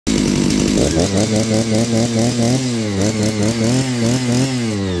You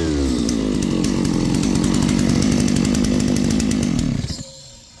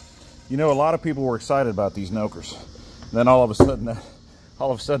know, a lot of people were excited about these Nokers. And then all of a sudden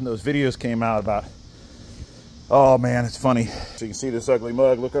those videos came out about, oh man, it's funny. So you can see this ugly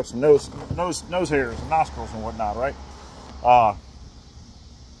mug. Look up some nose hairs and nostrils and whatnot, right? I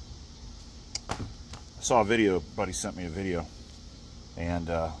saw a video, buddy sent me a video. And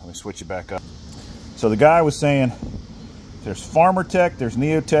let me switch it back up. So the guy was saying, there's Farmer Tech, there's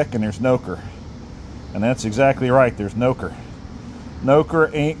Neotech, and there's Noker. And that's exactly right, there's Noker.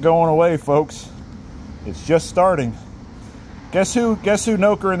 Noker ain't going away, folks. It's just starting. Guess who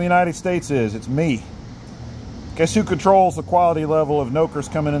Noker in the United States is? It's me. Guess who controls the quality level of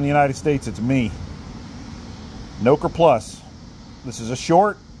Nokers coming in the United States? It's me. Noker Plus. This is a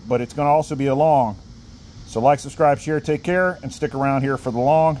short, but it's going to also be a long. So like, subscribe, share, take care, and stick around here for the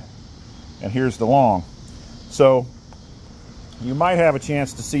long. And here's the long. So you might have a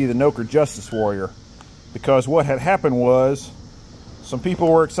chance to see the Noker Justice Warrior, because what had happened was some people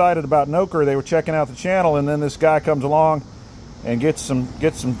were excited about Noker. They were checking out the channel, and then this guy comes along and gets some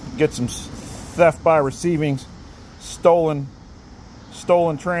theft by receiving, stolen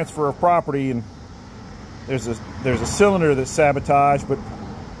transfer of property, and there's a cylinder that's sabotaged, but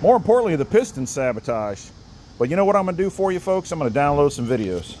more importantly, the piston's sabotaged. But you know what I'm gonna do for you folks? I'm gonna download some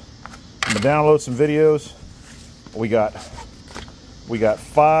videos. We got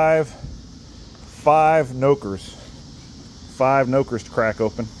five Nokers. 5 Nokers to crack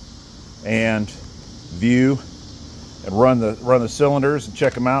open and view and run the cylinders and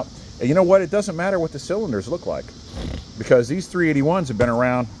check them out. And you know what? It doesn't matter what the cylinders look like, because these 381s have been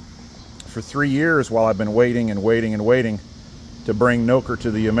around for 3 years while I've been waiting to bring Noker to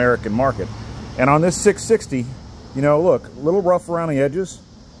the American market. And on this 660, you know, look, a little rough around the edges.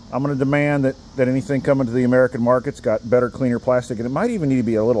 I'm going to demand that anything coming to the American market's got better, cleaner plastic, and it might even need to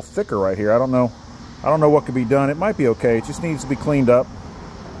be a little thicker right here. I don't know what could be done. It might be okay. It just needs to be cleaned up.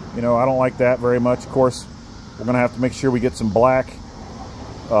 You know, I don't like that very much. Of course, we're going to have to make sure we get some black.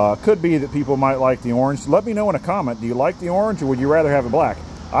 Could be that people might like the orange. Let me know in a comment. Do you like the orange, or would you rather have it black?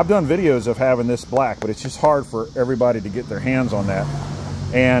 I've done videos of having this black, but it's just hard for everybody to get their hands on that.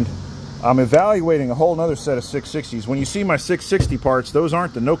 And I'm evaluating a whole nother set of 660s. When you see my 660 parts, those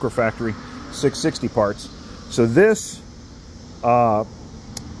aren't the Noker factory 660 parts. So this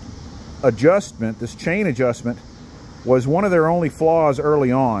adjustment, this chain adjustment, was one of their only flaws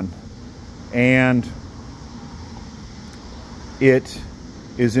early on, and it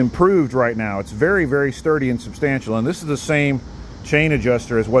is improved right now. It's very, very sturdy and substantial, and this is the same chain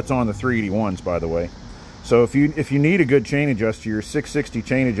adjuster as what's on the 381s, by the way. So if you need a good chain adjuster, your 660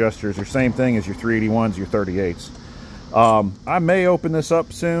 chain adjusters are the same thing as your 381s, your 38s. I may open this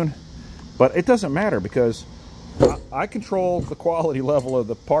up soon, but it doesn't matter, because I control the quality level of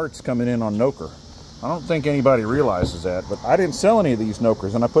the parts coming in on Noker. I don't think anybody realizes that, but I didn't sell any of these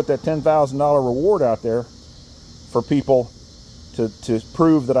Nokers, and I put that $10,000 reward out there for people to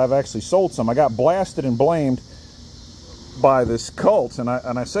prove that I've actually sold some. I got blasted and blamed by this cult, and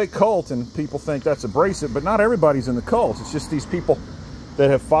I say cult, and people think that's abrasive, but not everybody's in the cult. It's just these people that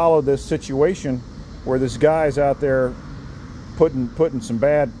have followed this situation where this guy's out there putting some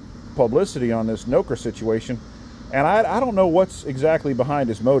bad publicity on this Noker situation. And I don't know what's exactly behind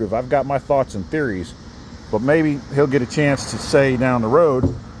his motive. I've got my thoughts and theories, but maybe he'll get a chance to say down the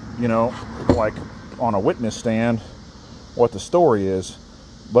road, you know, like on a witness stand, what the story is.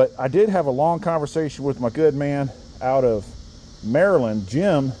 But I did have a long conversation with my good man out of Maryland,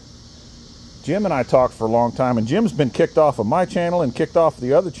 Jim. Jim and I talked for a long time, and Jim's been kicked off of my channel and kicked off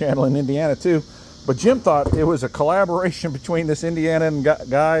the other channel in Indiana too. But Jim thought it was a collaboration between this Indiana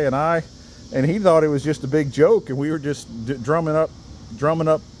guy and I. And he thought it was just a big joke, and we were just drumming up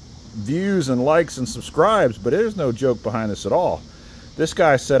views and likes and subscribes. But there's no joke behind this at all. This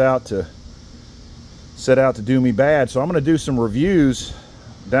guy set out to do me bad. So I'm going to do some reviews,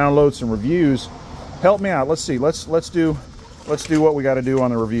 download some reviews. Help me out. Let's see. Let's do what we got to do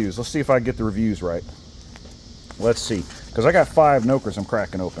on the reviews. Let's see if I can get the reviews right. Let's see, because I got 5 Nokers I'm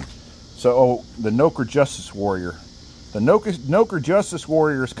cracking open. So the Noker Justice Warrior. The Noker Justice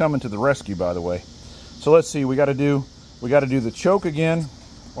Warrior is coming to the rescue, by the way. So let's see, we got to do the choke again.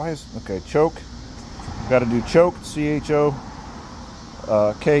 Choke. Got to do choke, C-H-O-K-E,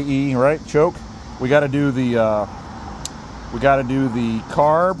 right? Choke. We got to do the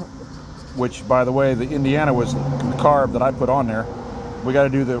carb, which, by the way, the Indiana was the carb that I put on there. We got to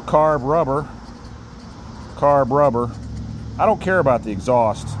do the carb rubber. I don't care about the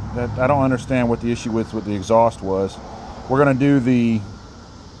exhaust. I don't understand what the issue with the exhaust was. We're going to do the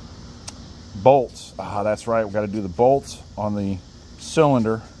bolts. That's right, we got to do the bolts on the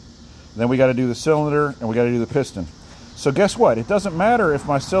cylinder. Then we got to do the cylinder, and we got to do the piston. So guess what? It doesn't matter if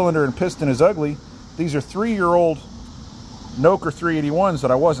my cylinder and piston is ugly. These are 3-year-old Noker 381s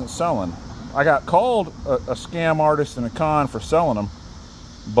that I wasn't selling. I got called a scam artist and a con for selling them,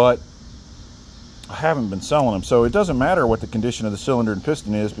 but I haven't been selling them. So it doesn't matter what the condition of the cylinder and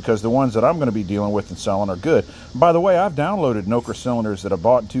piston is, because the ones that I'm going to be dealing with and selling are good. By the way, I've downloaded Noker cylinders that I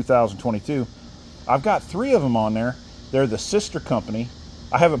bought in 2022. I've got 3 of them on there. They're the sister company.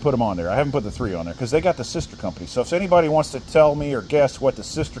 I haven't put them on there. I haven't put the 3 on there because they got the sister company. So if anybody wants to tell me or guess what the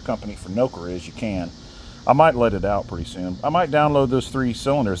sister company for Noker is, you can. I might let it out pretty soon. I might download those 3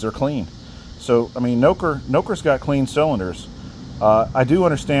 cylinders. They're clean. So, I mean, Noker's got clean cylinders. I do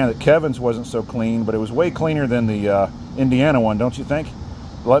understand that Kevin's wasn't so clean, but it was way cleaner than the Indiana one, don't you think?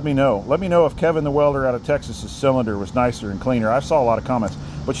 Let me know. Let me know if Kevin the welder out of Texas's cylinder was nicer and cleaner. I saw a lot of comments,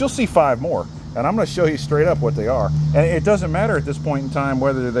 but you'll see 5 more, and I'm going to show you straight up what they are. And it doesn't matter at this point in time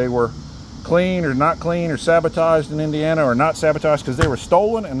whether they were clean or not clean or sabotaged in Indiana or not sabotaged, because they were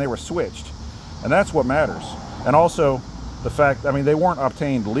stolen and they were switched, and that's what matters. And also the fact, I mean, they weren't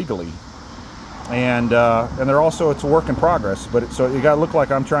obtained legally. And they're also, it's a work in progress, but so you got to look like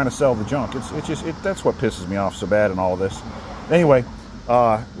I'm trying to sell the junk. That's what pisses me off so bad in all of this. Anyway,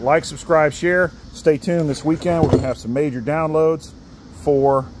 like, subscribe, share. Stay tuned this weekend. We're going to have some major downloads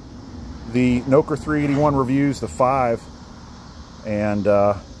for the Noker 381 reviews, the 5. And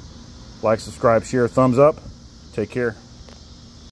like, subscribe, share, thumbs up. Take care.